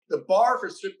the bar for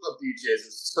strip club DJs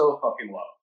is so fucking low.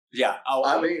 Yeah.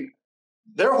 I mean,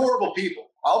 they're horrible people.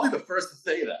 I'll be the first to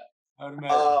say that. A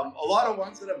lot of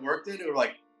ones that I've worked in who are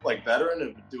like veteran and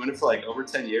have been doing it for like over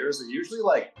 10 years are usually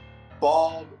like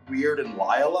bald, weird, and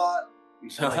lie a lot.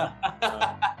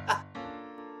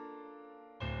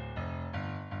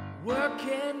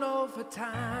 Working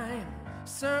overtime,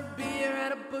 serve beer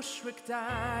at a Bushwick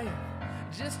dive,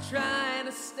 just trying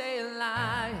to stay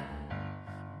alive,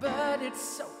 but it's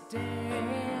so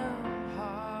damn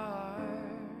hard.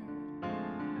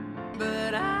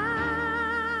 But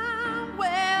I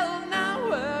will not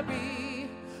worry,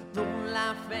 though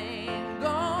life ain't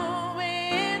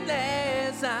going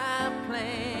as I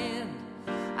planned.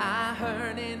 I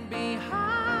heard it'd be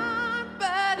hard,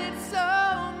 but it's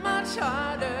so much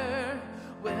harder.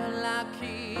 Well, I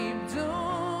keep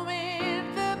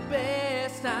doing the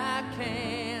best I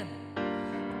can,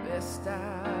 best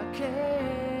I can.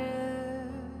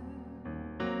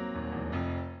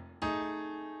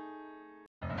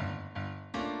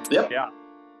 Yep. Yeah.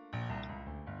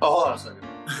 Oh, hold on a second.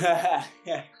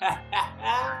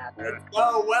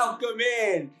 So welcome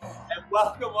in and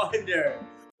welcome under.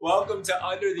 Welcome to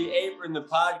Under the Apron, the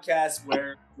podcast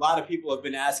where a lot of people have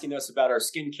been asking us about our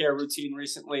skincare routine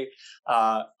recently.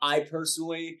 I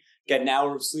personally get an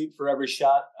hour of sleep for every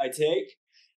shot I take.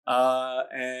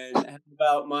 And how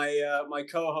about my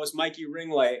co-host, Mikey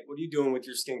Ringlight? What are you doing with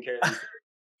your skincare?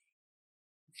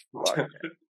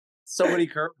 So many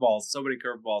curveballs.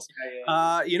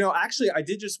 Actually, I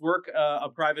did just work a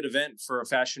private event for a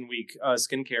Fashion Week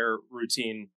skincare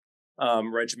routine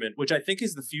regimen, which I think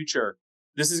is the future.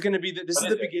 This is going to be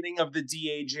the beginning of the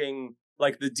de-aging,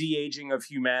 like the de-aging of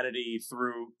humanity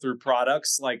through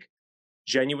products. Like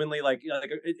genuinely,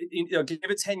 give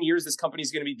it 10 years, this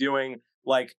company's going to be doing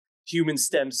like human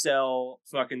stem cell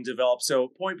fucking develop. So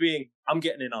point being, I'm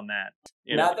getting in on that.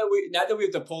 Not that we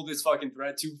have to pull this fucking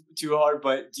thread too hard,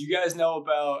 but do you guys know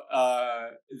about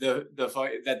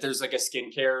that there's like a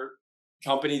skincare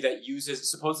company that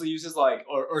supposedly uses like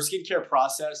or skincare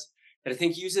process that I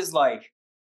think uses like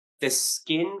the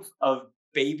skin of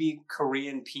baby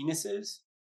Korean penises?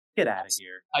 Get out of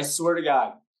here! I swear to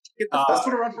God, That's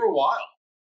been around for a while.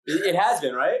 It has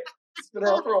been, right? It's been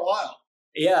around for a while.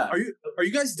 Yeah. Are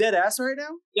you guys dead ass right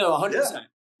now? No, 100%.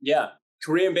 Yeah.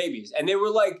 Korean babies. And they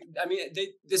were like, I mean,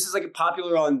 this is like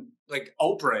popular on like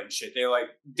Oprah and shit.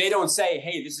 They don't say,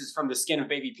 hey, this is from the skin of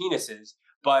baby penises,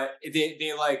 but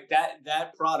they like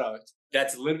that product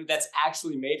that's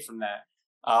actually made from that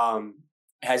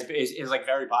is like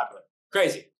very popular.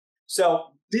 Crazy.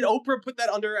 So did Oprah put that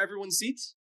under everyone's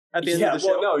seats at the end of the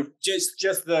show? Well, no,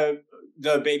 just the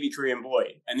baby Korean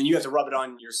boy, and then you have to rub it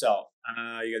on yourself. You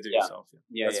gotta do it yourself.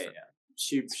 Yeah.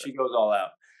 She goes all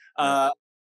out.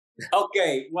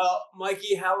 Okay, well,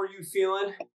 Mikey, how are you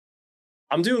feeling?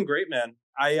 I'm doing great, man.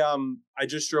 I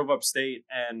just drove upstate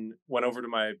and went over to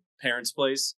my parents'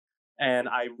 place, and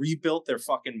I rebuilt their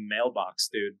fucking mailbox,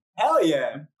 dude. Hell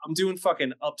yeah! I'm doing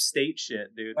fucking upstate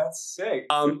shit, dude. That's sick.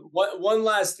 One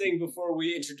last thing before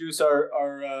we introduce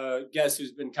our guest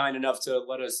who's been kind enough to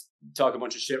let us talk a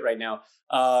bunch of shit right now.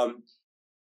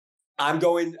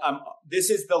 This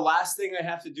is the last thing I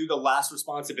have to do, the last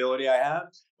responsibility I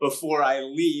have before I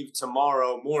leave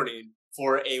tomorrow morning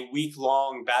for a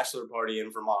week-long bachelor party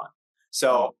in Vermont.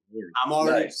 So I'm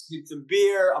already drinking some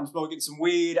beer. I'm smoking some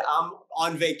weed. I'm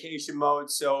on vacation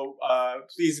mode. So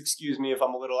please excuse me if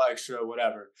I'm a little extra,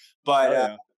 whatever.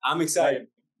 But I'm excited.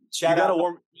 You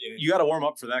gotta warm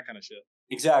up for that kind of shit.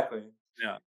 Exactly.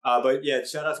 Yeah. But yeah,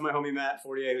 shout out to my homie Matt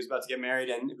 48, who's about to get married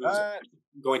and who's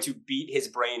going to beat his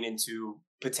brain into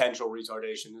potential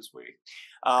retardation this week.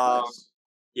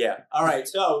 Yeah. All right.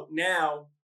 So now,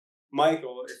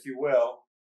 Michael, if you will,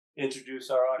 introduce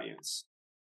our audience.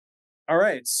 All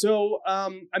right. So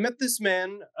I met this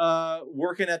man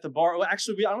working at the bar. Well,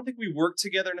 actually, I don't think we worked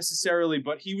together necessarily,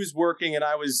 but he was working and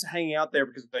I was hanging out there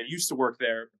because I used to work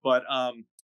there, but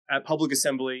at Public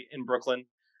Assembly in Brooklyn.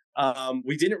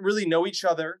 We didn't really know each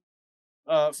other.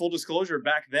 Full disclosure,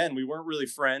 back then, we weren't really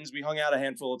friends. We hung out a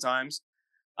handful of times.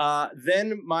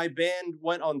 Then my band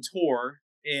went on tour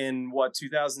in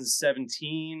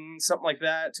 2017, something like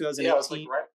that, 2018. Yeah, it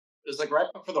was like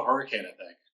right before the hurricane, I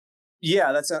think.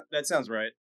 Yeah, that sounds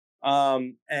right.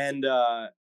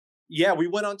 We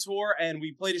went on tour and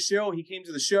we played a show. He came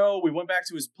to the show. We went back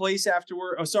to his place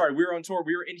afterward. Oh, sorry, we were on tour.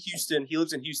 We were in Houston. He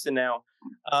lives in Houston now.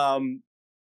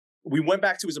 We went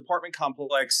back to his apartment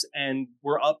complex and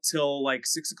we're up till like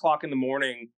 6 o'clock in the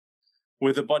morning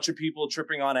with a bunch of people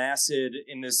tripping on acid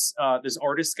in this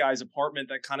artist guy's apartment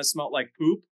that kind of smelled like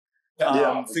poop.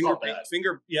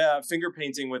 Finger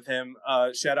painting with him.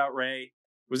 Shout out Ray.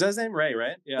 Was that his name? Ray,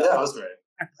 right? Yeah, that was Ray.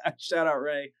 Shout out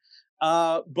Ray.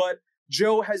 But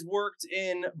Joe has worked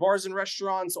in bars and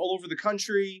restaurants all over the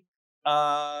country.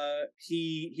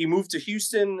 He moved to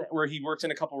Houston where he worked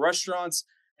in a couple restaurants.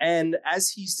 And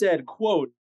as he said,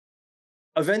 quote,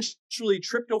 eventually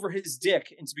tripped over his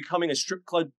dick into becoming a strip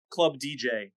club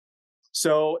DJ.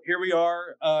 So here we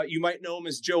are. You might know him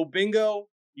as Joe Bingo.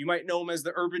 You might know him as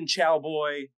the Urban Chow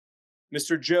Boy,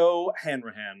 Mr. Joe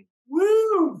Hanrahan.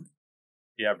 Woo!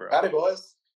 Yeah, bro. Howdy,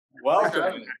 boys.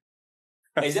 Welcome.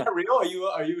 Is that real?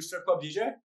 Are you a strip club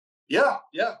DJ? Yeah.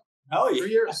 Hell yeah. 3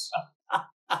 years.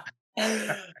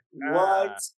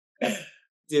 What?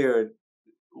 Dude.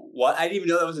 What? I didn't even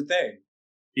know that was a thing.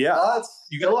 Yeah.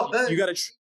 You got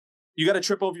to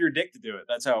trip over your dick to do it.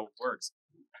 That's how it works.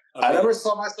 Okay. I never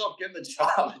saw myself getting the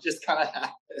job. It just kind of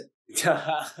happened.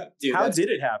 Dude, how did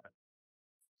it happen?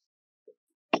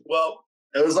 Well,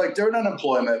 it was like during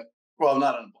unemployment. Well,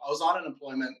 I was on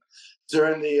unemployment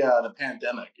during the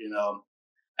pandemic,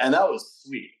 and that was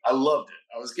sweet. I loved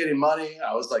it. I was getting money.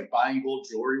 I was like buying gold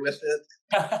jewelry with it.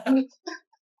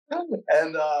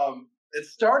 And it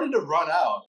started to run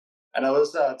out. And I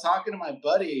was talking to my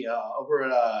buddy over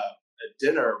at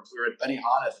dinner. We were at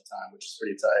Hanrahan at the time, which is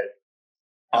pretty tight.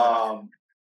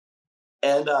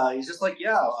 And he's just like,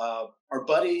 yeah, our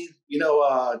buddy,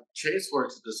 Chase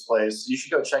works at this place. You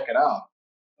should go check it out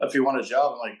if you want a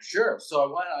job. I'm like, sure. So I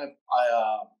went.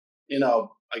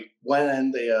 I went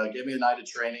in. They gave me a night of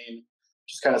training,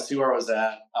 just kind of see where I was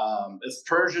at. It's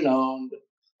Persian owned.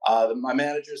 My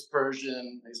manager's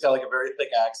Persian. He's got like a very thick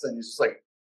accent. He's just like,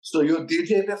 so you a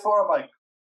DJ before? I'm like,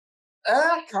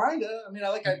 kind of. I mean,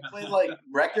 I played like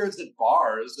records at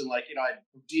bars and I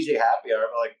DJ happy hour.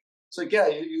 But it's like, yeah,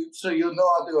 so you know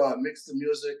how to mix the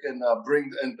music and bring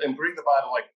the vibe.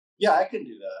 I'm like, yeah, I can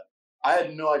do that. I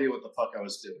had no idea what the fuck I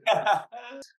was doing.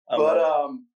 But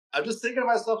I'm just thinking to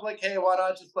myself, like, hey, why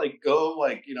not just go,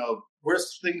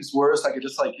 worst things worst. I could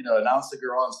just announce the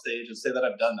girl on stage and say that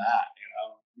I've done that,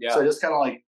 Yeah. So I just kind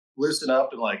of loosened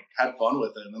up and had fun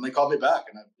with it. And then they called me back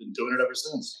and I've been doing it ever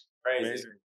since. Crazy.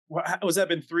 Was that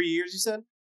been 3 years, you said?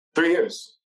 3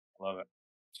 years. Love it.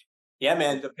 Yeah,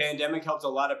 man, the pandemic helped a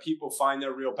lot of people find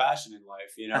their real passion in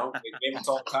life, It gave us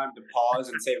all time to pause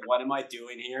and say, what am I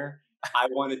doing here? I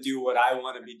want to do what I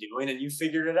want to be doing, and you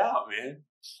figured it out, man.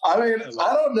 I mean,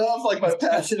 I don't know if my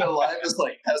passion in life is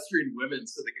pestering women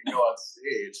so they can go on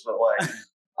stage, but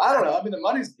I don't know. I mean, the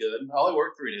money's good. I only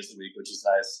work 3 days a week, which is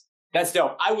nice. That's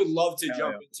dope. I would love to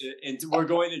jump into. We're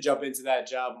going to jump into that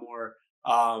job more,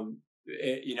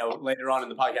 later on in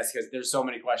the podcast because there's so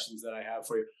many questions that I have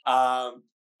for you.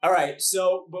 All right,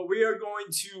 but we are going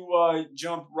to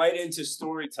jump right into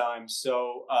story time.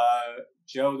 So,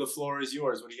 Joe, the floor is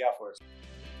yours. What do you got for us?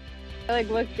 I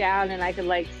looked down and I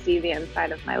could see the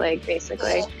inside of my leg,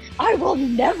 basically. I will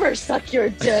never suck your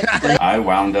dick. I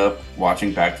wound up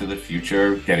watching Back to the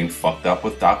Future, getting fucked up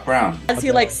with Doc Brown. As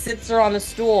he sits her on the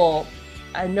stool,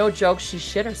 and no joke, she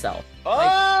shit herself.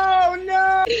 Oh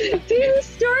no! Dude, this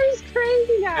story's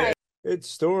crazy, guys. It's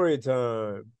story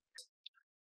time.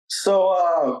 So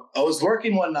I was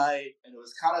working one night and it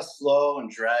was kind of slow and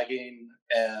dragging,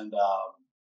 and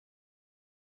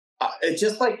it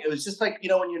was just when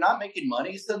you're not making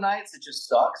money some nights, it just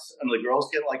sucks, and the girls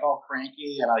get all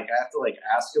cranky, and I have to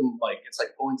ask them it's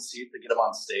pulling teeth to get them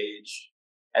on stage,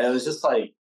 and it was just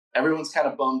everyone's kind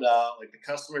of bummed out, the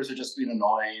customers are just being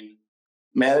annoying,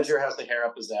 manager has the hair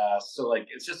up his ass, so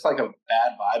it's just a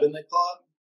bad vibe in the club,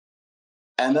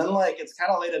 and then it's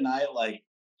kind of late at night,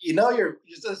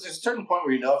 there's a certain point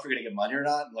where if you're gonna get money or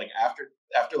not, and after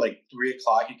 3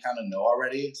 o'clock, you kind of know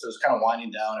already. So it's kind of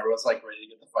winding down. Everyone's ready to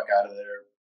get the fuck out of there.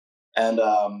 And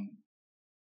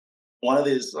one of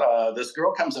these, this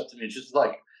girl comes up to me and she's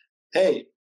like, "Hey,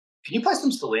 can you play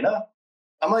some Selena?"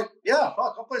 I'm like, "Yeah,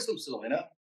 fuck, I'll play some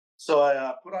Selena." So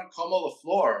I put on Como La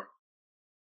Flor,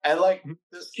 and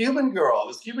this Cuban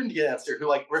dancer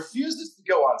who refuses to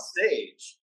go on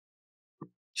stage,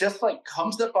 just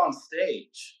comes up on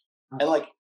stage, and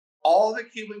all the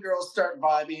Cuban girls start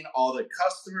vibing, all the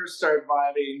customers start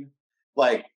vibing.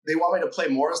 They want me to play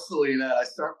more Selena. I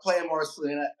start playing more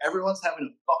Selena. Everyone's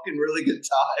having a fucking really good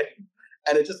time.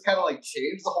 And it just kind of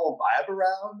changed the whole vibe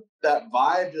around. That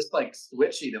vibe just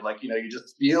switching and you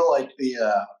just feel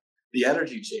the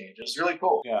energy change. It was really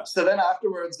cool. Yeah. So then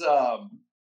afterwards,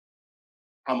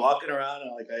 I'm walking around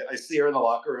and I see her in the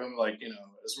locker room,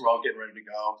 as we're all getting ready to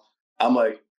go. I'm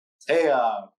like, "Hey,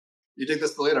 you dig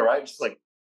this Selena, right?" And she's like,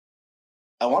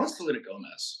 "I want a Selena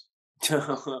Gomez."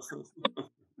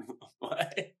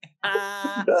 What?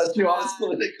 She wants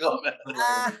Selena Gomez.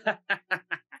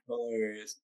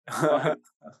 Hilarious.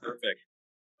 Perfect.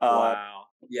 Wow.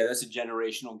 Yeah, that's a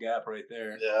generational gap right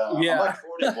there. Yeah. I'm like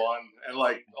 41, and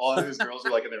like all of these girls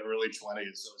are like in their early 20s. So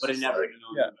it's But it just never like,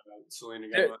 known Selena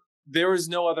Gomez. There was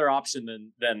no other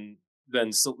option than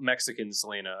Mexican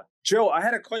Selena. Joe, I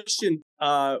had a question.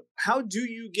 How do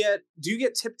you get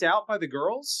tipped out by the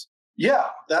girls? yeah,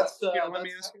 that's. Let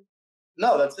me ask you.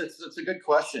 No, it's a good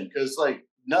question, because like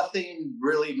nothing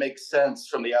really makes sense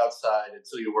from the outside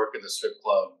until you work in the strip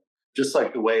club. Just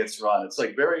like the way it's run, it's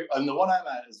like and the one I'm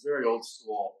at is very old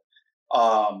school.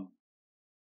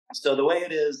 So the way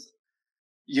it is,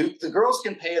 the girls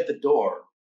can pay at the door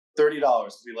 $30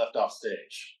 to be left off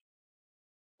stage,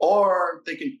 or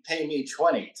they can pay me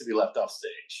 $20 to be left off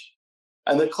stage.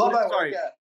 And the club I work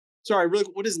at. Sorry, really,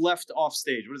 what is left off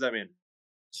stage? What does that mean?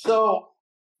 So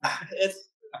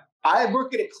I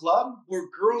work at a club where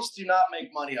girls do not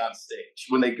make money on stage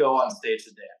when they go on stage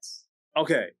to dance.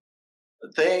 Okay.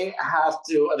 They're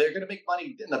going to make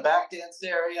money in the back dance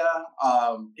area,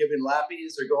 giving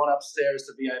lappies or going upstairs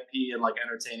to VIP and like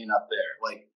entertaining up there.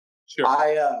 Like, sure.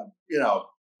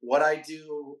 What I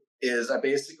do is I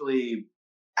basically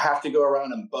have to go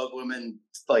around and bug women,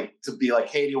 like to be like,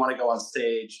 hey, do you want to go on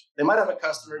stage? They might have a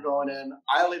customer going in.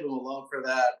 I leave them alone for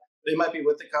that. They might be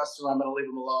with the customer. I'm going to leave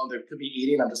them alone. They could be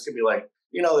eating. I'm just going to be like,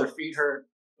 their feet hurt.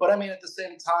 But I mean, at the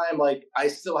same time, like I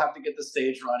still have to get the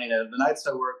stage running. And the nights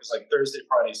I work is like Thursday,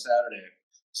 Friday, Saturday.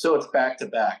 So it's back to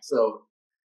back. So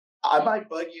I might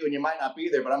bug you and you might not be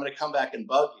there, but I'm going to come back and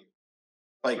bug you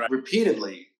like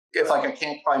repeatedly. If like I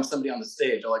can't find somebody on the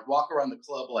stage, I like walk around the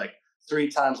club like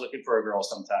 3 times looking for a girl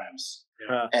sometimes.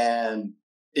 Yeah. And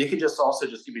you can also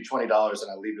give me $20 and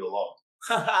I leave you alone.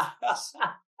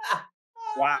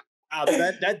 Wow.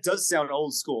 That does sound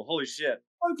old school. Holy shit.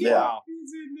 Okay. Yeah. Wow.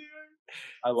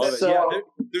 I love it. Yeah,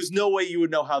 there's no way you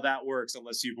would know how that works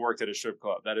unless you've worked at a strip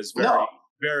club. That is very,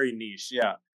 very niche.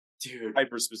 Yeah, dude,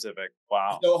 hyper specific.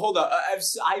 Wow. So hold on, I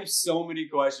have so many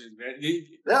questions, man.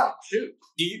 Yeah, shoot.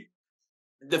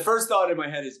 The first thought in my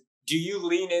head is, do you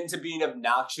lean into being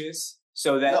obnoxious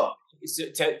so that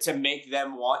to make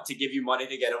them want to give you money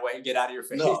to get away, get out of your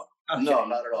face? No. Okay. No,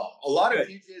 not at all. A lot of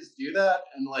DJs do that,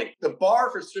 and like the bar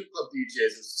for strip club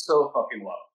DJs is so fucking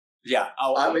low. Yeah,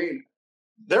 I mean,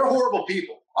 they're horrible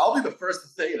people. I'll be the first to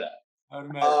say that. A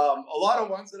lot of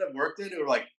ones that I've worked in who are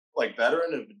like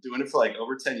veteran and have been doing it for like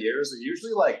over 10 years are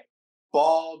usually like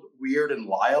bald, weird, and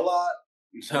lie a lot.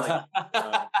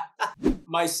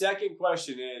 My second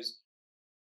question is,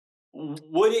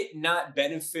 would it not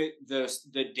benefit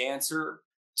the dancer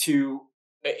to?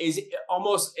 It's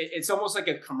almost like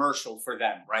a commercial for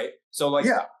them, right? So like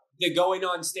the going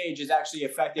on stage is actually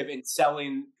effective in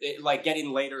selling, like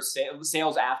getting later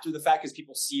sales after the fact, because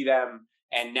people see them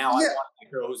and now I want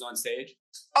a girl who's on stage.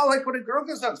 Oh, like when a girl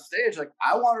goes on stage, like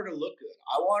I want her to look good.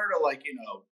 I want her to like,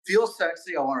 feel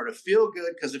sexy. I want her to feel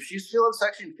good, because if she's feeling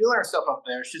sexy and feeling herself up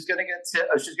there, she's gonna get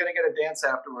a dance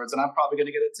afterwards, and I'm probably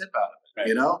gonna get a tip out of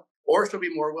it, right. Or she'll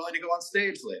be more willing to go on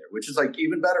stage later, which is like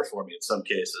even better for me in some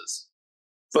cases.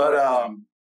 But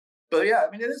yeah,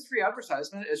 I mean, it is free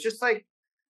advertisement. It's just like,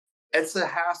 it's a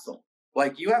hassle.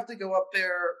 Like you have to go up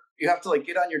there, you have to like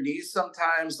get on your knees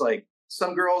sometimes. Like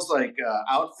some girls like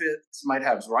outfits might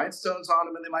have rhinestones on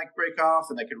them and they might break off,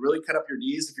 and they can really cut up your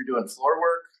knees if you're doing floor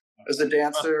work as a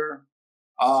dancer.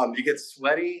 You get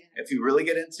sweaty if you really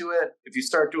get into it. If you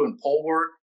start doing pole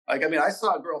work, like, I mean, I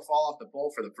saw a girl fall off the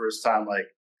pole for the first time.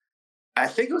 Like, I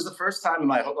think it was the first time in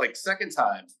my second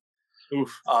time.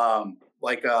 Oof.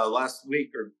 Last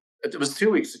week, or it was 2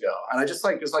 weeks ago, and I just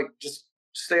just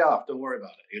stay off, don't worry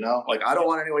about it, like I don't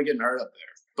want anyone getting hurt up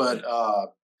there. But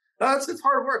no, it's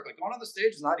hard work. Like going on the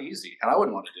stage is not easy, and I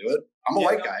wouldn't want to do it. I'm a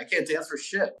white guy, I can't dance for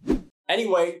shit.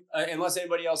 Anyway, unless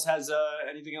anybody else has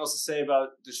anything else to say about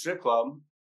the strip club,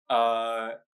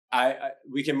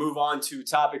 we can move on to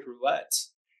topic roulette.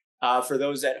 For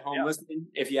those at home listening,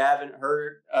 if you haven't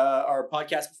heard our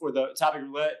podcast before, the topic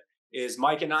roulette is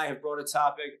Mike and I have brought a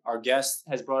topic. Our guest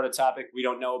has brought a topic. We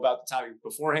don't know about the topic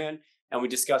beforehand, and we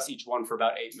discuss each one for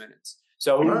about 8 minutes.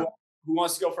 So who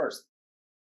wants to go first?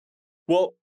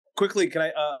 Well, quickly, can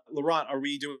I, Laurent, are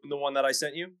we doing the one that I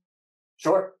sent you?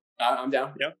 Sure. I'm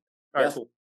down. Yeah. All right, cool.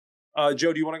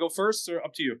 Joe, do you want to go first, or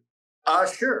up to you?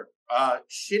 Sure.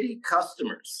 Shitty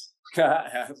customers.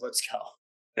 Let's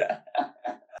go.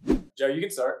 Joe, you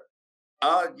can start.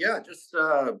 Just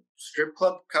strip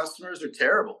club customers are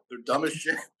terrible. They're dumb as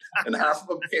shit, and half of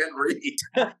them can't read.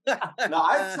 No,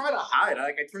 I try to hide.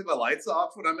 I turn the lights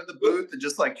off when I'm in the booth and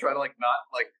just like try to like not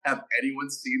like have anyone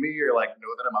see me or like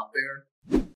know that I'm up there.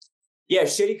 Yeah,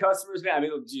 shitty customers, man. I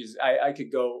mean, geez, I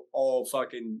could go all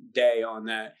fucking day on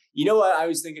that. You know what I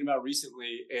was thinking about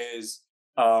recently is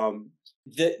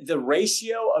the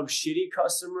ratio of shitty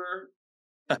customer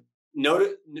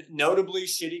notably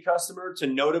shitty customer to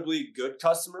notably good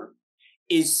customer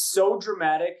is so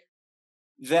dramatic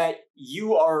that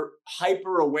you are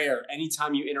hyper aware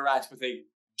anytime you interact with a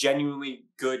genuinely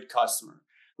good customer.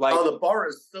 Like, the bar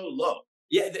is so low.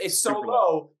 Yeah, it's so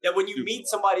low that when you meet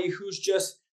somebody who's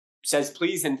just says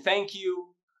please and thank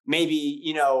you, maybe,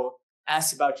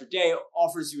 asks about your day,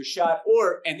 offers you a shot,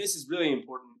 or, and this is really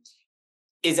important,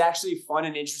 is actually fun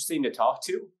and interesting to talk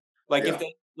to. Like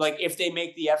if they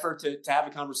make the effort to have a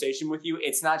conversation with you,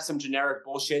 it's not some generic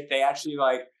bullshit. They actually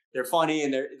they're funny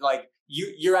and they're like,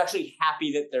 you're actually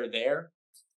happy that they're there.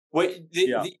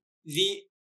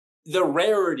 The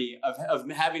rarity of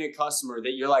having a customer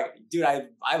that you're like, dude,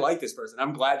 I like this person.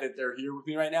 I'm glad that they're here with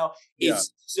me right now.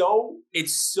 It's so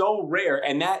rare.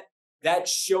 And that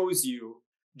shows you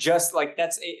just like,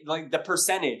 like the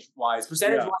percentage wise,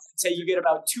 I'd say you get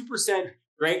about 2%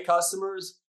 great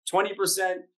customers,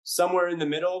 20% somewhere in the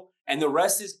middle. And the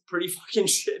rest is pretty fucking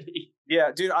shitty.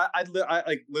 Yeah, dude, I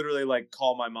like literally like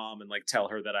call my mom and like tell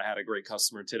her that I had a great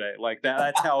customer today. Like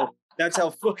that's how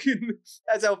fucking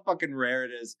rare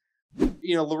it is.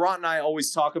 Laurent and I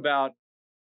always talk about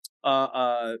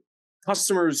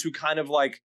customers who kind of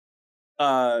like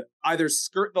either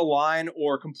skirt the line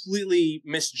or completely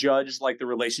misjudge like the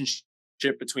relationship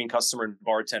between customer and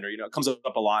bartender. It comes up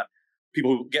a lot.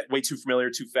 People who get way too familiar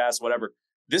too fast, whatever.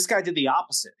 This guy did the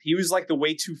opposite. He was like the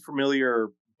way too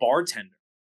familiar bartender,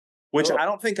 which I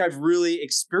don't think I've really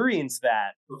experienced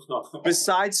that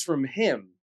besides from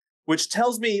him. Which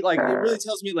tells me, like, it really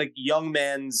tells me, like, a young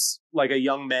man's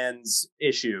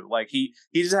issue. Like, he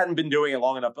just hadn't been doing it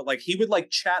long enough. But, like, he would,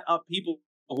 like, chat up people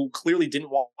who clearly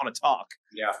didn't want to talk.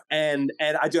 Yeah. And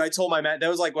I told my man, that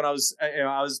was, like, when I was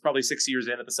probably 6 years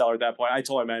in at the cellar at that point. I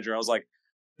told my manager, I was like,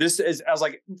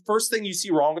 first thing you see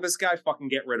wrong with this guy, fucking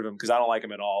get rid of him because I don't like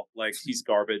him at all. Like, he's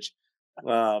garbage.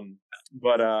 Yeah.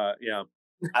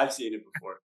 I've seen it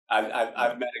before.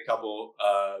 I've met a couple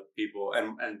people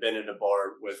and been in a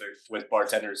bar with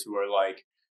bartenders who are like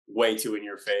way too in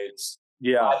your face.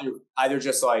 Yeah. Either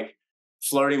just like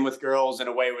flirting with girls in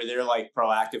a way where they're like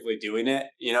proactively doing it,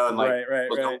 and like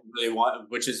don't really want,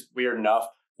 which is weird enough.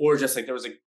 Or just like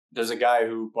there's a guy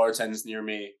who bartends near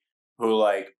me who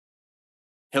like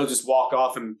he'll just walk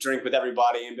off and drink with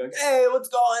everybody and be like, "Hey, what's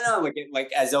going on?"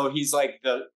 Like as though he's like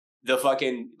the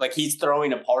fucking, like he's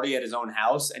throwing a party at his own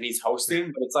house and he's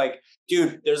hosting, but it's like,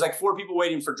 dude, there's like 4 people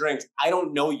waiting for drinks. I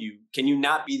don't know you. Can you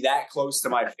not be that close to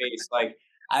my face?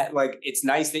 It's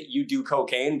nice that you do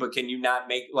cocaine, but can you not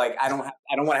make, like, I don't want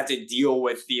to have to deal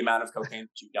with the amount of cocaine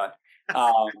that you've done.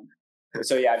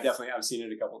 So yeah, I've seen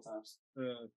it a couple of times.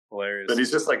 Hilarious. But he's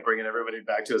just like bringing everybody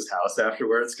back to his house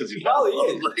afterwards because he's probably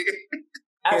is.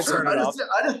 I just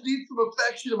need some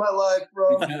affection in my life,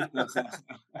 bro.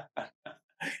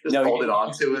 Just holding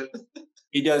on to it.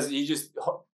 He does. He just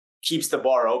keeps the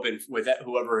bar open with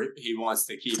whoever he wants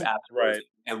to keep afterwards. Right.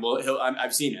 And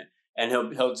I've seen it. And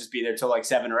he'll just be there till like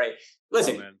 7 or 8.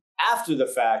 Listen, after the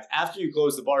fact, after you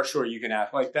close the bar, sure, you can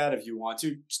act like that if you want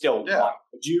to. Still, why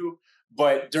would you?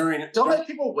 But don't let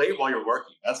people wait while you're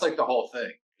working. That's like the whole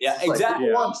thing. Yeah, it's exactly. Like,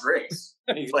 people want drinks.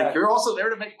 Exactly. Like you're also there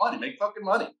to make money. Make fucking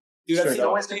money. Dude,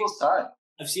 don't waste people's time.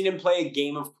 I've seen him play a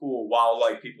game of pool while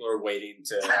like people are waiting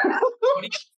to.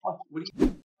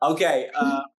 Okay,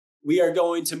 we are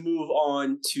going to move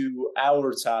on to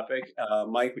our topic.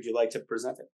 Mike, would you like to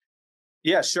present it?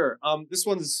 Yeah, sure. This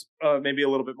one's maybe a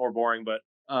little bit more boring, but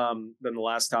than the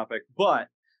last topic. But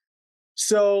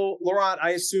so, Laurent, I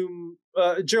assume,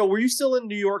 Joe, were you still in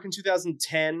New York in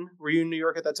 2010? Were you in New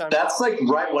York at that time? That's like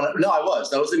right when I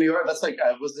was. I was in New York. That's like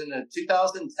I was in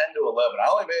 2010 to 11. I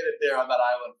only made it there on that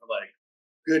island for like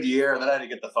good year, and then I had to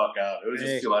get the fuck out. It was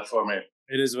just too much for me.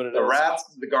 It is what it is. The rats,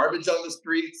 the garbage on the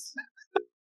streets,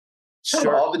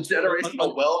 sure. All the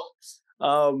generational wealth.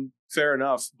 Fair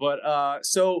enough. But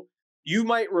so you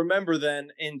might remember then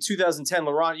in 2010,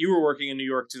 Laurent, you were working in New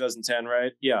York 2010,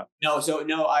 right? Yeah. No,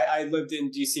 I lived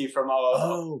in DC from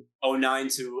 09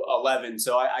 to 11.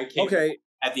 So I came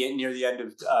near the end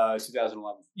of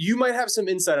 2011. You might have some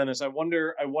insight on this. I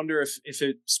wonder if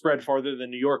it spread farther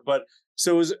than New York, but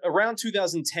so it was around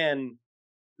 2010.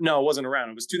 No, it wasn't around.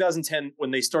 It was 2010 when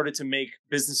they started to make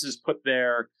businesses put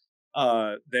the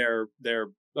health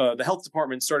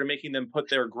department started making them put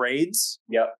their grades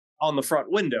on the front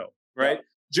window, right? Yep.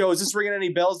 Joe, is this ringing any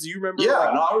bells? Do you remember? Yeah,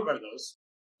 I remember those.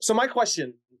 So my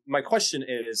question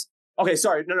is, okay,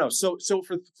 sorry, no. So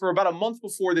for about a month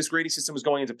before this grading system was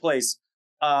going into place,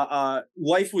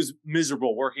 life was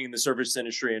miserable working in the service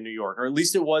industry in New York, or at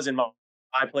least it was in my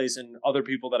place and other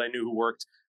people that I knew who worked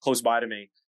close by to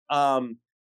me.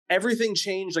 Everything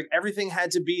changed. Like everything had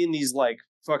to be in these like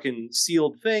fucking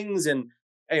sealed things. And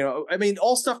I mean,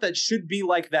 all stuff that should be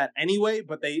like that anyway,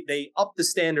 but they up the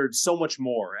standard so much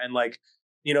more. And like,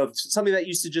 something that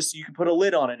used to just, you could put a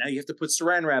lid on it. Now you have to put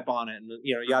saran wrap on it and,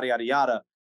 yada, yada, yada.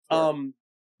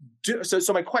 Sure.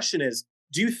 So my question is,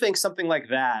 do you think something like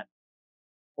that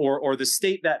or the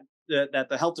state that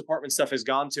the health department stuff has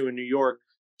gone to in New York,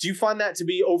 do you find that to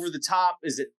be over the top?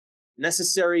 Is it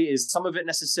necessary? Is some of it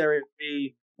necessary?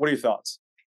 What are your thoughts?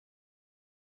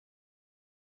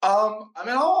 I mean,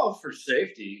 I'm all for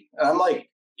safety. And I'm like,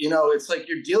 it's like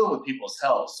you're dealing with people's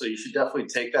health. So you should definitely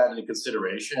take that into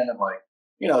consideration and like,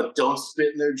 don't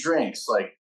spit in their drinks.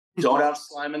 Like, don't have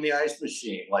slime in the ice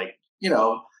machine. Like,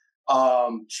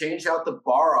 change out the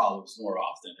bar olives more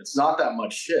often. It's not that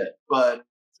much shit. But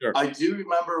sure. I do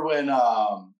remember when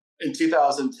in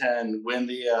 2010, when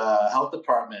the health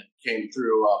department came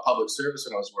through public service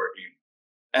when I was working,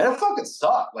 and it fucking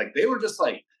sucked. Like, they were just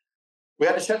like, we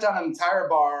had to shut down an entire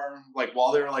bar, like,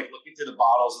 while they were like looking through the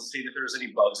bottles and seeing if there was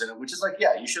any bugs in it, which is like,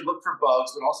 yeah, you should look for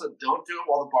bugs, but also don't do it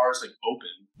while the bar is like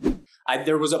open.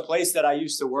 There was a place that I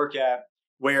used to work at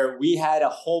where we had a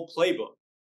whole playbook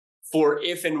for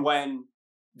if and when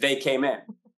they came in.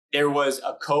 There was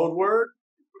a code word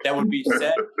that would be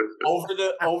said over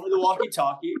the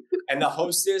walkie-talkie, and the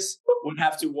hostess would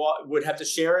have to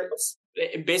share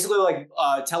it, basically like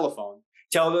telephone.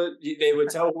 They would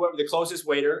tell whoever the closest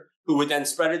waiter, who would then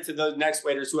spread it to the next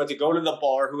waiters, who had to go to the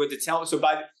bar, who had to tell. So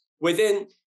within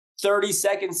 30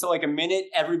 seconds to like a minute,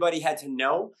 everybody had to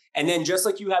know. And then just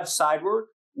like you have side work,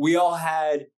 we all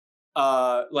had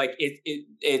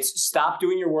it's stop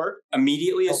doing your work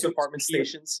immediately. As department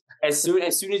stations. As soon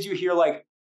as you hear like,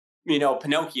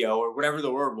 Pinocchio or whatever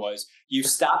the word was, you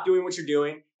stop doing what you're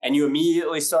doing and you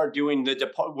immediately start doing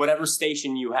whatever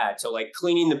station you had. So like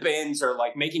cleaning the bins or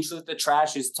like making sure that the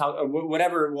trash is or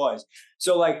whatever it was.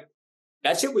 So like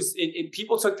that shit was,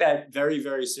 people took that very,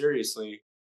 very seriously.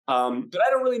 But I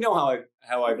don't really know how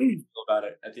I feel about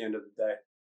it at the end of the day.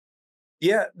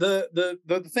 Yeah,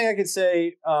 the thing I could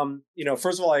say,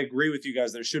 first of all, I agree with you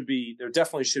guys. There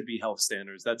definitely should be health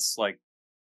standards. That's like,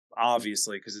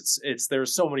 obviously, because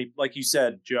there's so many, like you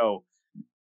said, Joe,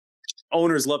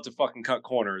 owners love to fucking cut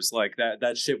corners. Like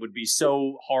that shit would be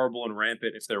so horrible and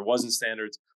rampant if there wasn't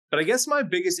standards. But I guess my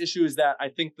biggest issue is that I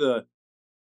think the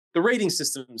rating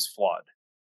system's flawed.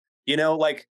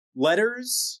 Like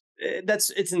letters,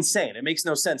 it's insane. It makes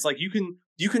no sense. Like you can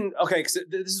okay, 'cause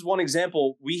this is one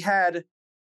example. We had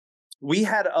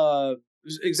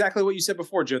exactly what you said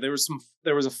before, Joe. There was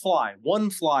one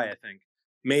fly, I think,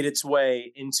 made its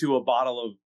way into a bottle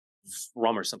of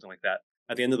rum or something like that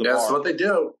at the end of the bar. That's what they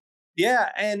do.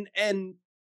 Yeah, and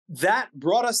that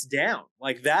brought us down.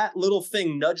 Like that little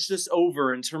thing nudged us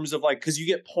over in terms of like, because you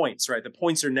get points, right? The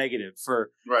points are negative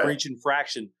for each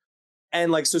infraction.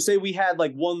 And like, so say we had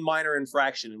like one minor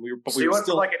infraction and we were went still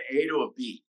from like an A to a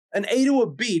B. An A to a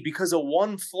B because of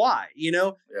one fly,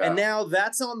 Yeah. And now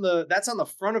that's on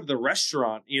the front of the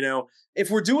restaurant, If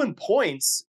we're doing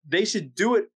points, they should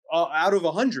do it out of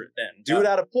 100 then. Do it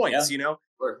out of points,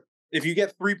 Sure. If you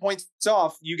get 3 points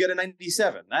off, you get a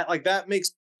 97. That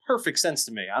makes perfect sense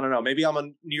to me. I don't know. Maybe I'm a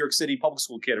New York City public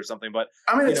school kid or something, but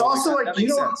I mean, it's also that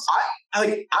makes sense.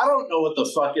 I don't know what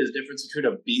the fuck is the difference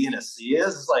between a B and a C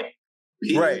is. It's like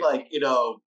B, like,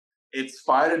 it's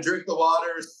fine to drink the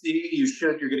water. C,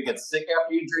 you're going to get sick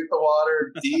after you drink the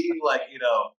water. D, like,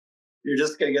 you're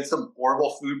just going to get some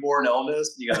horrible foodborne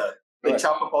illness. You got to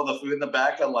chop up all the food in the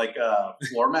back on like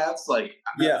floor mats. Like,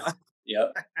 yeah.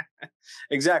 Yep.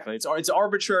 Exactly. It's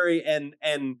arbitrary and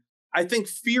I think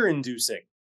fear-inducing.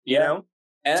 And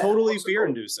totally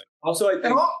fear-inducing. Also, I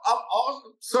think. I'm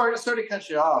sorry to cut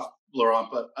you off, Laurent,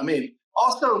 but I mean,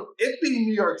 also, it being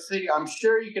New York City, I'm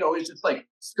sure you could always just like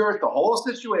skirt the whole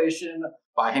situation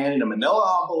by handing a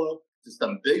manila envelope to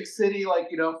some big city, like,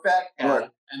 fat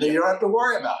cat, and then you don't have to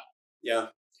worry about it. Yeah.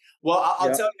 Well,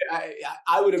 I'll tell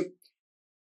you,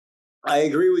 I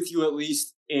agree with you at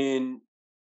least in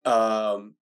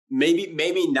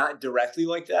maybe not directly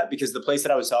like that, because the place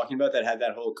that I was talking about that had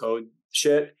that whole code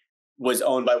shit was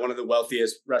owned by one of the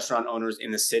wealthiest restaurant owners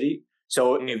in the city.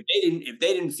 So if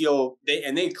they didn't feel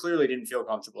and they clearly didn't feel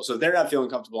comfortable. So if they're not feeling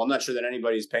comfortable, I'm not sure that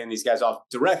anybody's paying these guys off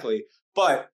directly,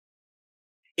 but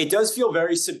it does feel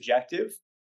very subjective.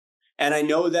 And I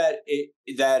know that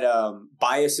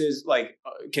biases like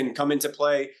can come into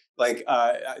play. Like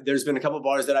there's been a couple of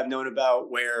bars that I've known about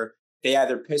where they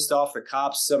either pissed off the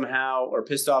cops somehow or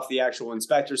pissed off the actual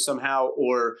inspector somehow,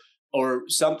 or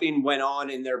something went on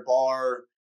in their bar.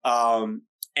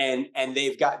 And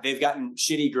they've gotten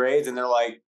shitty grades, and they're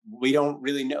like, we don't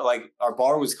really know. Like our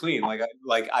bar was clean.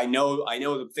 Like I know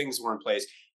the things were in place.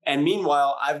 And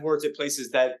meanwhile, I've worked at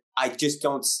places that I just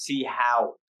don't see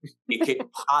how it could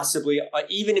possibly,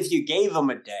 even if you gave them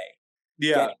a day,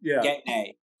 get an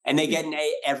A. And they get an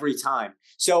A every time.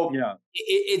 So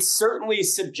it's certainly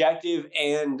subjective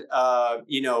and,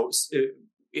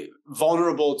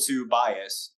 vulnerable to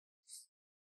bias.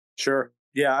 Sure.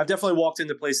 Yeah, I've definitely walked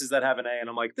into places that have an A, and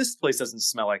I'm like, this place doesn't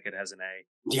smell like it has an A.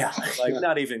 Yeah. Like,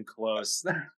 not even close.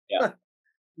 Yeah.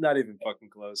 Not even fucking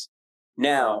close.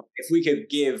 Now, if we could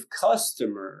give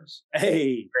customers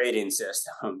a grading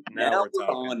system, now we're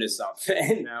on to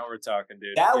something. Now we're talking,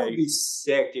 dude. That would be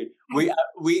sick, dude.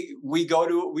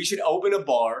 We should open a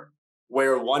bar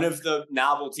where one of the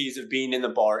novelties of being in the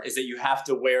bar is that you have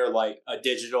to wear like a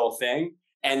digital thing.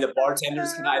 And the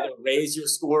bartenders can either raise your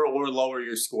score or lower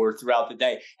your score throughout the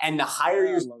day. And the higher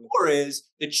your score is,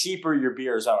 the cheaper your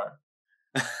beers are.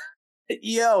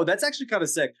 Yo, that's actually kind of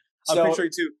sick. I'm picturing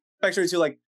too,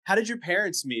 like, how did your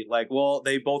parents meet? Like, well,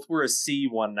 they both were a C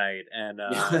one night, and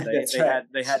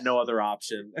they had no other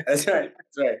option. That's right,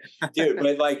 dude.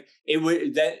 But like,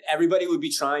 everybody would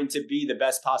be trying to be the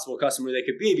best possible customer they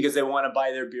could be because they want to buy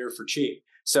their beer for cheap.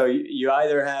 So you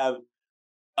either have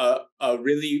a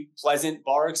really pleasant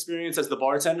bar experience as the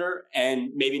bartender and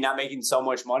maybe not making so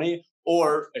much money,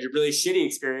 or a really shitty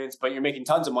experience, but you're making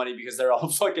tons of money because they're all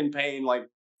fucking paying like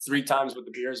 3 times what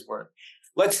the beer's worth.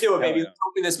 Let's do it, baby. Yeah. Let's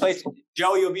open this place.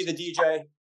 Joe, you'll be the DJ.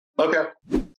 Okay.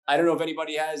 I don't know if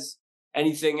anybody has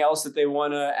anything else that they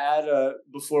want to add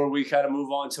before we kind of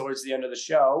move on towards the end of the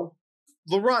show.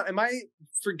 Laurent, am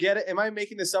I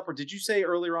making this up, or did you say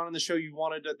earlier on in the show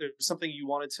there's something you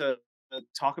wanted to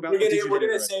talk about? We're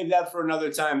gonna save that for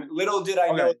another time. Little did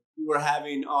I know we were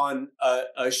having on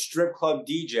a strip club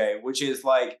DJ, which is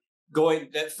like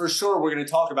that for sure. We're going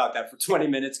to talk about that for 20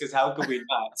 minutes because how could we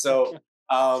not? So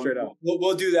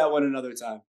we'll do that one another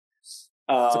time.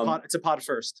 It's a pod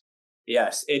first.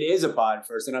 Yes, it is a pod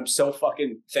first, and I'm so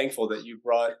fucking thankful that you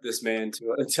brought this man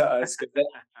to us.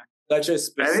 That's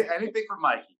just anything for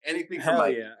Mikey. Anything for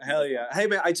Mikey. Hell yeah. Hey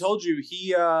man, I told you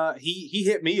he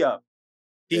hit me up.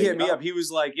 He hit me up. He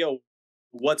was like, "Yo,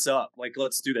 what's up? Like,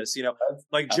 let's do this." You know,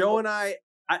 like Joe and I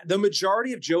the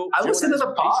majority of Joe. I listen to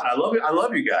the pod. I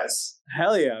love you guys.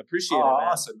 Hell yeah, appreciate it, man.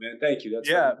 Awesome, man. Thank you. That's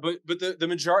funny. But the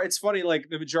majority. It's funny. Like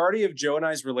the majority of Joe and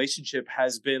I's relationship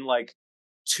has been like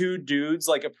 2 dudes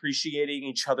like appreciating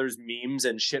each other's memes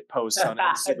and shit posts on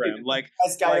Instagram.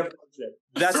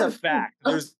 That's a fact.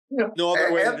 There's no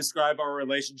other way to describe our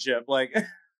relationship. Like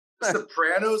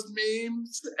Sopranos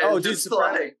memes. And dude,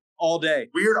 Sopranos. All day.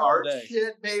 Weird art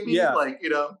shit, maybe. Yeah. Like,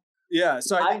 Yeah.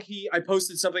 So I think I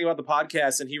posted something about the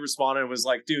podcast and he responded and was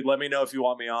like, dude, let me know if you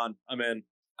want me on. I'm in.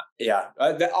 Yeah.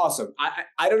 Awesome.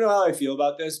 I don't know how I feel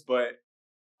about this, but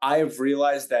I have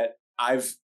realized that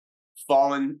I've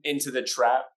fallen into the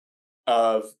trap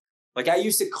of like, I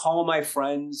used to call my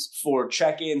friends for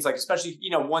check-ins, like, especially,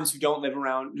 ones who don't live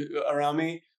around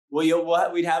me.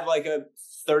 We'd have like a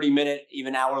 30-minute,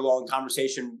 even hour-long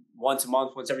conversation once a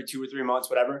month, once every 2 or 3 months,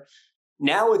 whatever.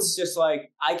 Now it's just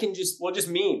like we'll just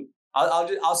meme.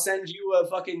 I'll send you a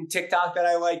fucking TikTok that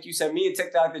I like. You send me a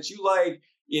TikTok that you like.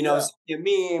 Send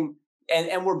me a meme,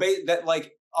 and we're that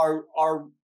like our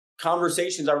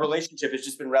conversations, our relationship has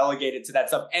just been relegated to that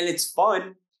stuff, and it's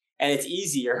fun and it's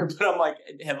easier. But I'm like,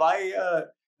 have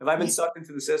I been sucked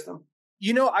into the system?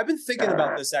 I've been thinking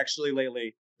about this actually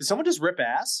lately. Did someone just rip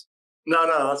ass? No,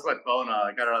 that's my phone.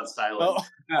 I got it on silent. Oh.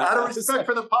 Out of respect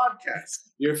for the podcast.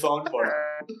 Your phone for it.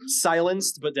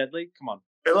 Silenced but deadly. Come on.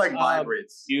 It like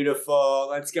vibrates. Beautiful.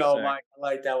 Let's go, Mike. I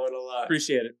like that one a lot.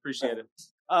 Appreciate it.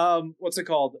 What's it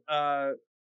called? So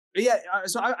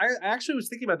I actually was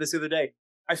thinking about this the other day.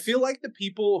 I feel like the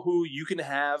people who you can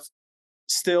have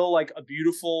still like a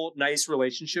beautiful, nice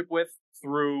relationship with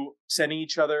through sending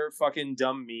each other fucking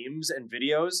dumb memes and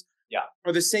videos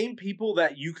are the same people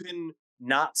that you can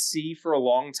not see for a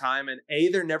long time, and A,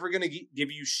 they're never going to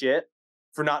give you shit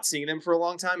for not seeing them for a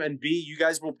long time, and B, you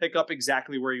guys will pick up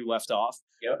exactly where you left off,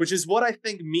 which is what I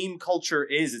think meme culture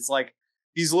is. It's like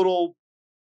these little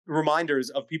reminders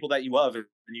of people that you love, and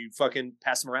you fucking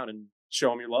pass them around and show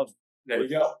them your love. There you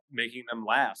go. Making them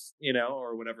laugh,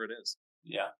 or whatever it is.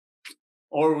 Yeah.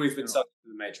 Or we've been sucked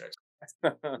into the Matrix.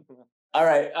 All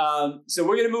right. So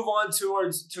we're going to move on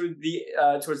towards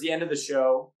the end of the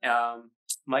show.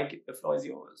 Mike, the floor is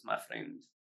yours, my friend.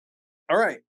 All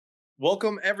right.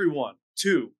 Welcome, everyone,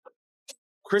 to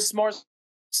Chris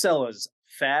Marcella's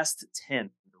Fast 10.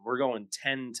 We're going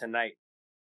 10 tonight.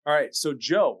 All right. So,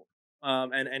 Joe,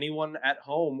 and anyone at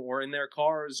home or in their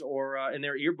cars or in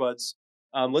their earbuds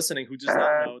listening who does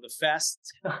not know, the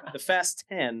Fast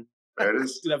 10. There it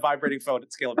is. That vibrating phone,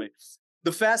 it's killing me.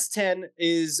 The Fast 10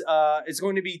 is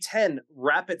going to be 10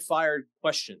 rapid fire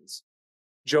questions.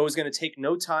 Joe is going to take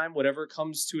no time. Whatever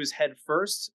comes to his head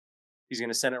first, he's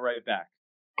going to send it right back.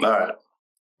 All right.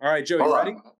 All right, Joe, you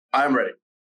ready? I'm ready.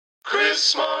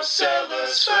 Chris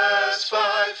Marcella's Fast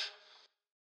Five.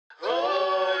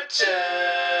 Or 10.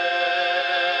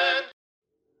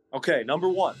 Okay, number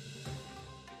 1.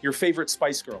 Your favorite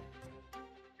Spice Girl.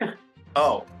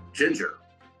 Oh, Ginger.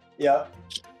 Yeah.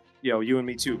 Yo, you and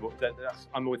me too. But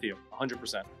I'm with you,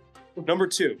 100%. Number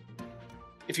 2.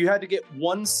 If you had to get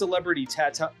one celebrity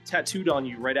tattooed on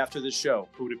you right after this show,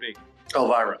 who would it be?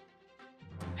 Elvira.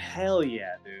 Hell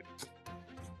yeah, dude.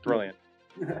 Brilliant.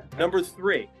 Number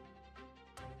 3.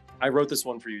 I wrote this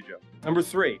one for you, Joe. Number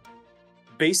 3.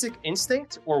 Basic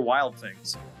Instinct or Wild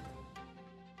Things?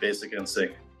 Basic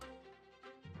Instinct.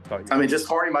 I mean, just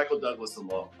horny Michael Douglas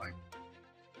alone.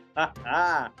 All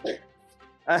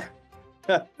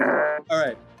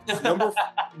right.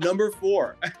 Number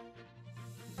 4.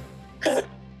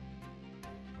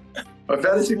 My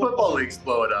fantasy football league's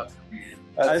blowing up.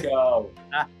 Let's go.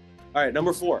 All right,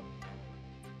 number 4.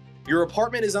 Your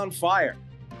apartment is on fire.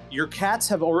 Your cats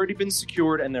have already been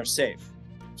secured and they're safe.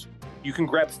 You can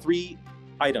grab 3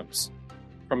 items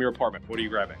from your apartment. What are you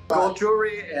grabbing? Gold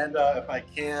jewelry and, if I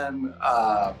can,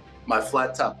 my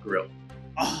flat top grill.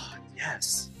 Oh,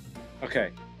 yes.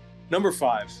 Okay. Number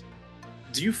 5.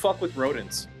 Do you fuck with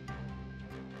rodents?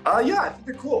 Yeah, I think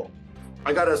they're cool.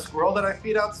 I got a squirrel that I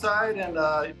feed outside, and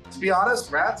to be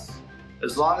honest, rats,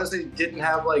 as long as they didn't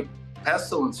have like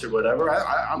pestilence or whatever,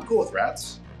 I'm cool with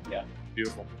rats. Yeah,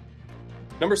 beautiful.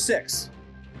 Number 6,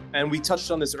 and we touched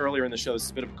on this earlier in the show. This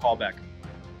is a bit of a callback.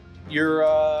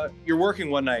 You're working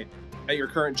one night at your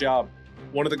current job.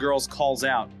 One of the girls calls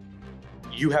out.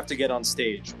 You have to get on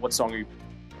stage. What song are you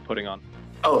putting on?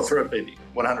 Oh, Throw It Baby,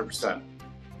 100%.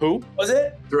 Who was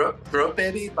it? Throw It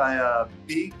Baby by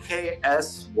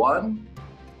BKS1.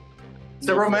 It's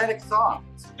a romantic song.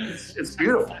 It's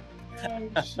beautiful. All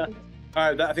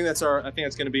right, I think that's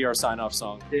going to be our sign-off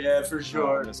song. Yeah, for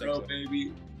sure. Throw It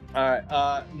Baby. All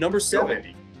right, number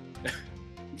 7.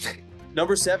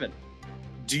 Number 7.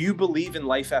 Do you believe in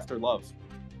life after love?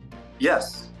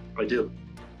 Yes, I do.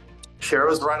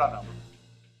 Cheryl's right on that one.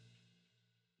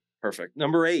 Perfect.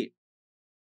 Number 8.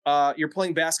 You're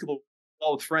playing basketball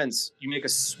with friends. You make a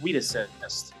sweet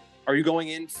assist. Are you going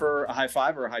in for a high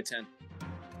 5 or a high 10?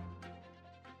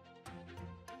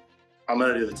 I'm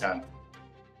going to do the 10.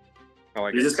 I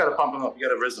like you just got to pump them up. You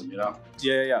got to rhythm, you know?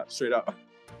 Yeah. Straight up.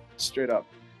 Straight up.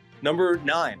 Number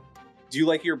 9. Do you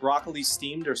like your broccoli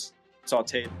steamed or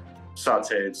sauteed?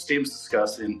 Sauteed. Steam's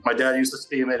disgusting. My dad used to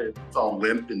steam it. It's all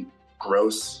limp and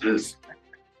gross.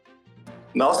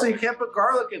 And also, you can't put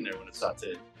garlic in there when it's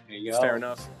sauteed. There you go. Fair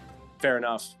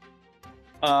enough.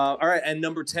 All right, and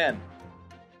number 10.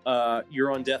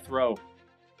 You're on death row.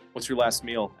 What's your last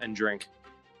meal and drink?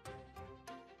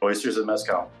 Oysters and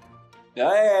mezcal.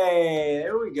 Hey,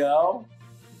 there we go.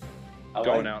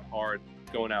 Going out hard.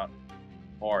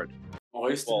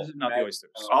 Oysters, well, not the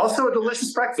oysters. Also a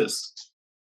delicious breakfast.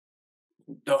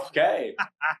 Okay.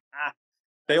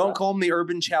 They don't call him the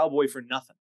urban chowboy for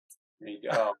nothing. There you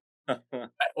go.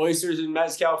 Oysters and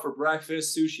mezcal for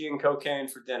breakfast, sushi and cocaine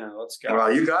for dinner. Let's go.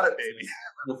 Well, you got it, baby.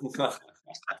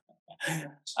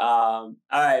 All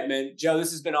right, man. Joe,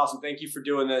 this has been awesome. Thank you for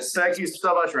doing this. Thank you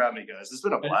so much for having me, guys. It's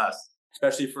been a blast.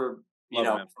 Especially for,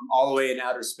 from all the way in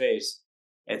outer space.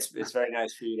 It's very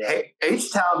nice for you to... Hey,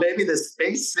 H-Town, baby, the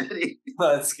space city.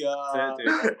 Let's go.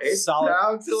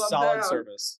 Solid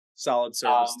service. Solid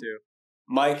service, too.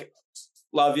 Mike,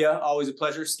 love you. Always a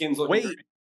pleasure. Skin's looking great.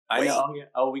 I know.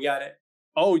 Oh, we got it.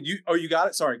 Oh, you got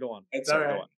it? Sorry, go on. It's all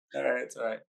right. It's all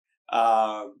right.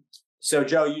 So,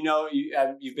 Joe,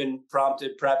 you've been prepped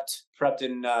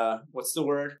in, what's the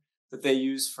word that they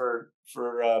use for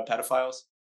pedophiles?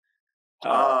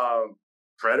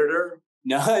 Predator?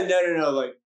 No.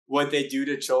 Like what they do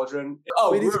to children.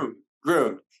 Oh,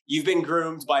 groomed. You've been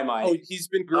groomed by Mike. Oh, he's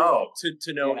been groomed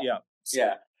to know.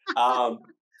 Yeah.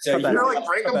 So you like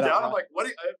break them down. I'm like,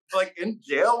 what? Like in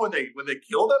jail when they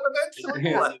kill them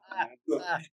eventually?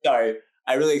 Sorry,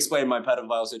 I really explained my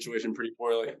pedophile situation pretty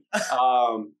poorly.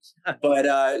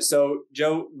 But so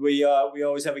Joe, we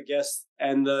always have a guest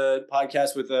end the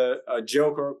podcast with a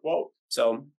joke or a quote.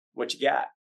 So what you got?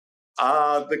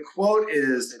 The quote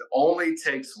is, "It only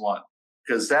takes one,"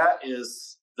 because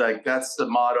that's the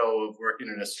motto of working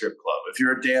in a strip club. If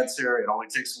you're a dancer, it only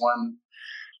takes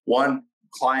one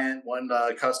client, one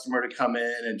customer to come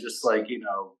in and just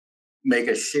make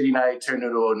a shitty night turn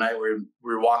into a night where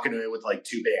we're walking in with like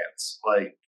 2 bands.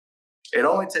 Like, it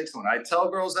only takes one. I tell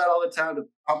girls that all the time to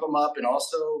pump them up, and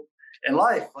also in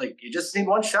life, like, you just need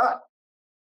one shot.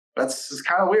 It's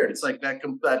kind of weird. It's like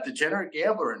that degenerate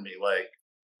gambler in me. Like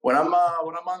when I'm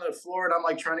on the floor and I'm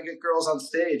like trying to get girls on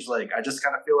stage, like I just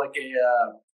kind of feel like a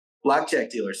blackjack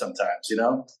dealer sometimes, you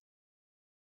know?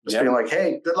 Just being like,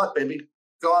 hey, good luck, baby.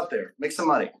 Go out there, make some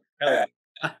money. Yeah.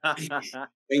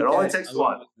 It only takes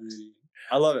one.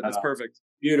 I love it. That's perfect.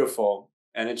 Beautiful,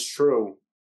 and it's true.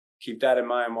 Keep that in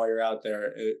mind while you're out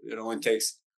there. It only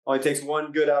takes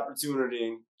one good opportunity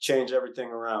and change everything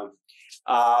around.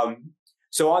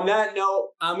 So on that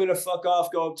note, I'm gonna fuck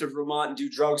off, go up to Vermont and do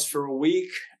drugs for a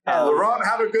week. Laurent,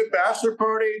 have a good bachelor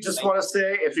party. Just want to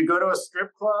say, if you go to a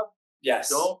strip club, yes,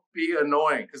 don't be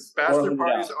annoying, because bachelor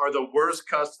parties are the worst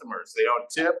customers. They don't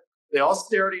tip. They all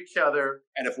stare at each other,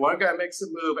 and if one guy makes a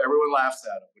move, everyone laughs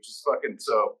at him, which is fucking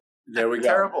so. There we go.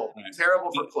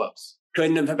 Terrible for clubs.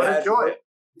 Couldn't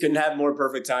have more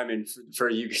perfect timing for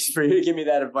you to give me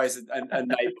that advice a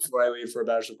night before I leave for a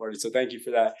bachelor party. So thank you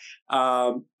for that.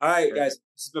 All right, guys,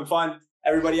 this has been fun.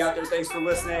 Everybody out there, thanks for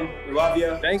listening. We love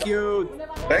you. Thank you.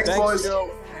 Thanks boys.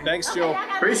 Joe. Thanks, Joe.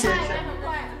 Appreciate you.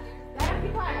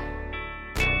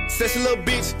 Sexy little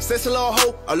bitch, sexy little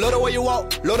hoe. I love the way you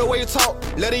walk, love the way you talk.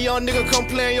 Let a young nigga come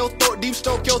play in your throat, deep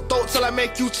stroke your throat till I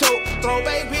make you choke. Throw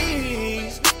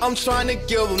babies, I'm trying to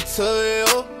give them to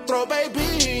you. Throw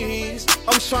babies,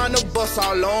 I'm trying to bust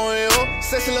all on you.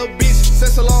 Sexy little bitch,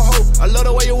 sexy little hoe. I love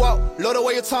the way you walk, love the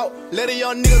way you talk. Let a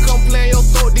young nigga come play in your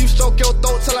throat, deep stroke your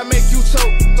throat till I make you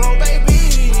choke. Throw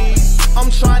babies,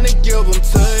 I'm trying to give them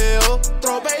to you.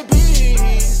 Throw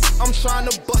babies, I'm trying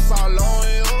to bust all on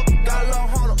you. Got a little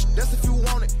hunter, that's if you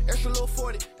want it. Extra little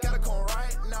 40, gotta come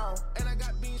right now. And I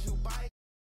got beans you bite.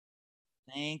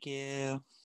 Thank you.